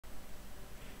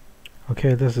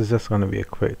Okay, this is just going to be a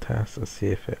quick test to see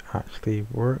if it actually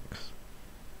works.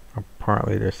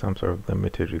 Apparently there's some sort of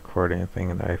limited recording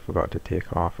thing that I forgot to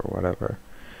take off or whatever.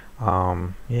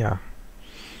 Yeah.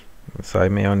 So I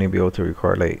may only be able to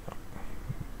record like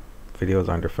videos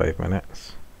under 5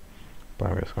 minutes. But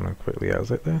I'm just going to quickly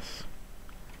exit this.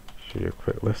 Show you a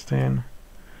quick listing.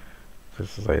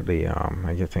 This is like the,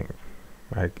 I just think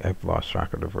I've lost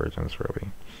track of the versions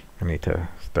really. I need to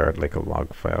start like a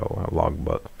log file, a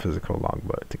logbook, physical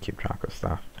logbook to keep track of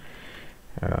stuff.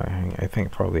 I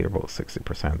think probably about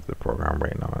 60% of the program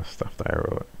right now is stuff that I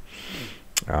wrote.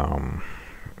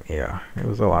 Yeah, it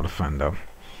was a lot of fun though.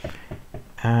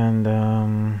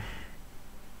 And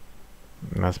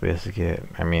that's basically it.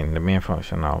 I mean, the main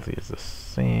functionality is the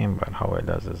same, but how it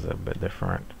does is a bit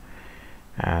different.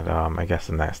 And I guess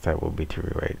the next step will be to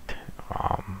rewrite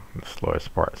the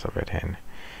slowest parts of it in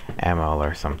ML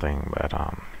or something, but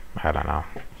I don't know.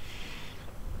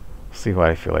 See what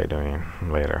I feel like doing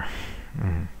later.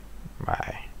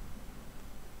 Bye.